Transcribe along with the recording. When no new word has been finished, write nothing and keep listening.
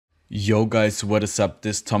Yo guys, what is up?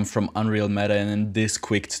 This is Tom from Unreal Meta, and in this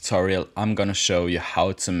quick tutorial I'm gonna show you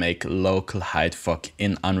how to make local height fog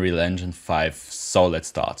in Unreal Engine 5. So let's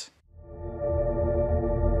start.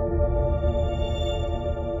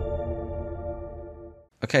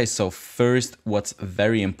 Okay, so first what's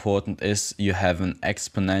very important is you have an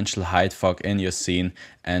exponential height fog in your scene,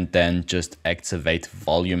 and then just activate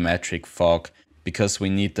volumetric fog because we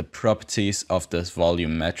need the properties of this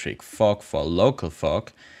volumetric fog for local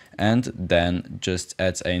fog. And then just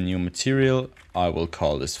add a new material. I will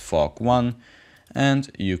call this fog1,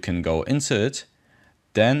 and you can go into it.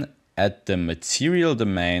 Then add the material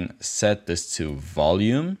domain, set this to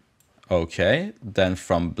volume. Okay, then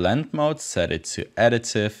from blend mode set it to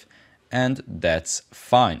additive, and that's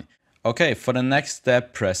fine. Okay, for the next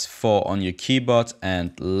step press 4 on your keyboard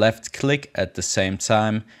and left click at the same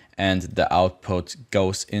time, and the output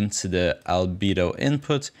goes into the albedo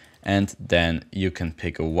input. And then you can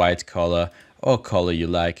pick a white color or color you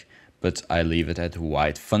like, but I leave it at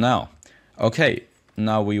white for now. Okay,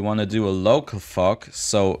 now we want to do a local fog,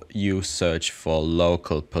 so you search for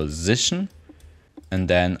local position and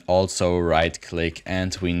then also right click,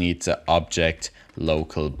 and we need the object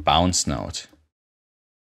local bounce node.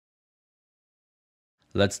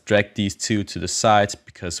 Let's drag these two to the side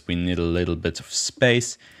because we need a little bit of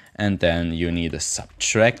space, and then you need a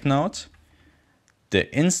subtract node. The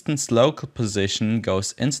instance local position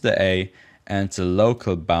goes into the A, and the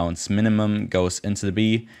local bounce minimum goes into the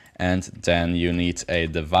B, and then you need a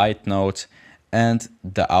divide node, and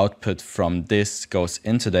the output from this goes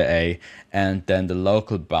into the A, and then the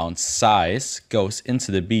local bounce size goes into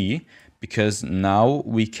the B, because now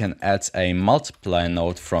we can add a multiply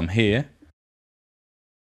node from here,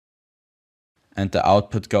 and the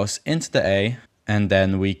output goes into the A, and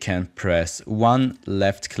then we can press 1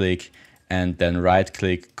 left click and then right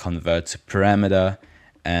click, convert to parameter,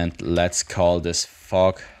 and let's call this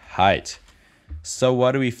fog height. So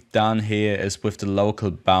what we've done here is with the local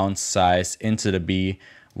bounce size into the B,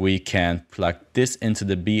 we can plug this into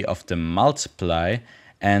the B of the multiply,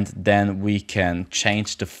 and then we can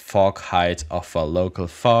change the fog height of our local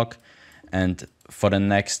fog. And for the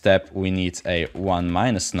next step, we need a 1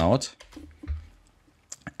 minus node,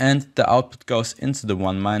 and the output goes into the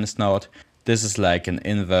 1 minus node. This is like an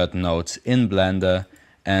invert node in Blender,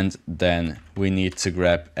 and then we need to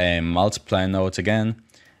grab a multiply node again,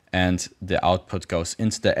 and the output goes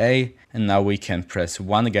into the A, and now we can press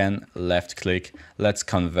 1 again, left click. Let's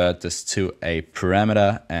convert this to a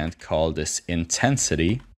parameter and call this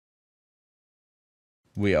intensity.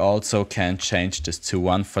 We also can change this to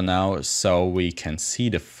 1 for now, so we can see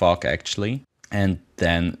the fog actually, and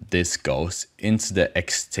then this goes into the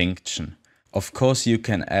extinction. Of course, you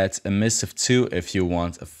can add emissive too if you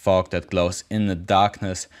want a fog that glows in the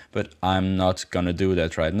darkness, but I'm not gonna do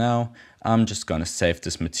that right now. I'm just gonna save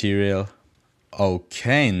this material.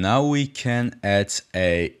 Okay, now we can add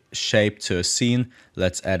a shape to a scene.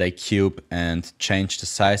 Let's add a cube and change the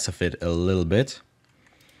size of it a little bit.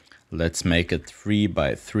 Let's make it 3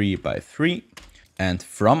 by 3 by 3. And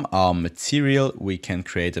from our material, we can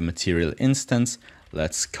create a material instance.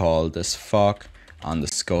 Let's call this fog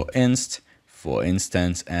underscore inst, for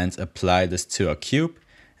instance, and apply this to a cube,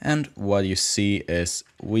 and what you see is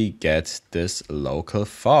we get this local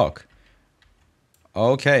fog.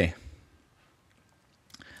 Okay,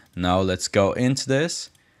 now let's go into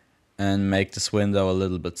this and make this window a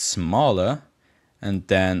little bit smaller, and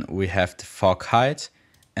then we have the fog height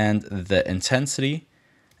and the intensity,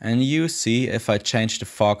 and you see if I change the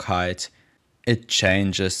fog height, it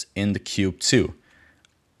changes in the cube too.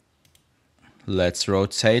 Let's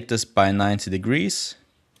rotate this by 90 degrees.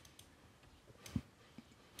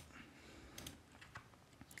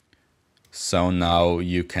 So now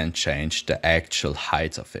you can change the actual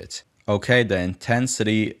height of it. Okay, the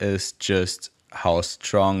intensity is just how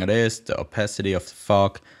strong it is, the opacity of the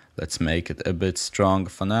fog. Let's make it a bit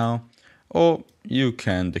stronger for now. Or you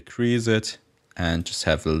can decrease it and just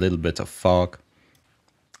have a little bit of fog.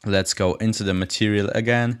 Let's go into the material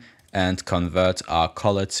again and convert our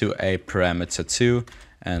color to a parameter 2,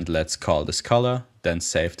 and let's call this color, then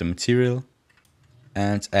save the material.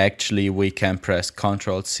 And actually we can press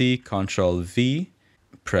Ctrl C, Ctrl V,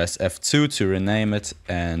 press F2 to rename it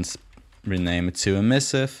and rename it to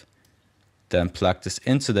emissive. Then plug this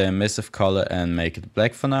into the emissive color and make it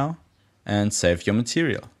black for now, and save your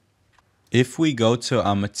material. If we go to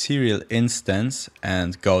our material instance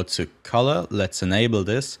and go to color, let's enable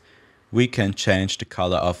this. We can change the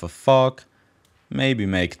color of a fog, maybe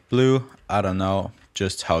make it blue, I don't know,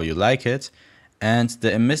 just how you like it. And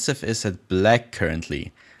the emissive is at black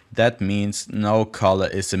currently. That means no color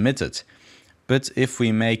is emitted. But if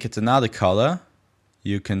we make it another color,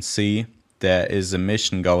 you can see there is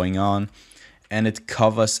emission going on and it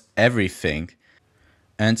covers everything.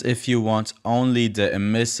 And if you want only the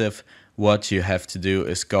emissive, what you have to do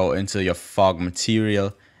is go into your fog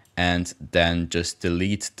material and then just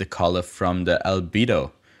delete the color from the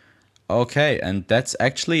albedo. Okay, and that's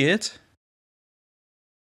actually it.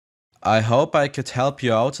 I hope I could help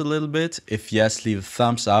you out a little bit. If yes, leave a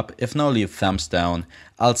thumbs up. If no, leave a thumbs down.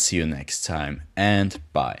 I'll see you next time, and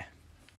bye.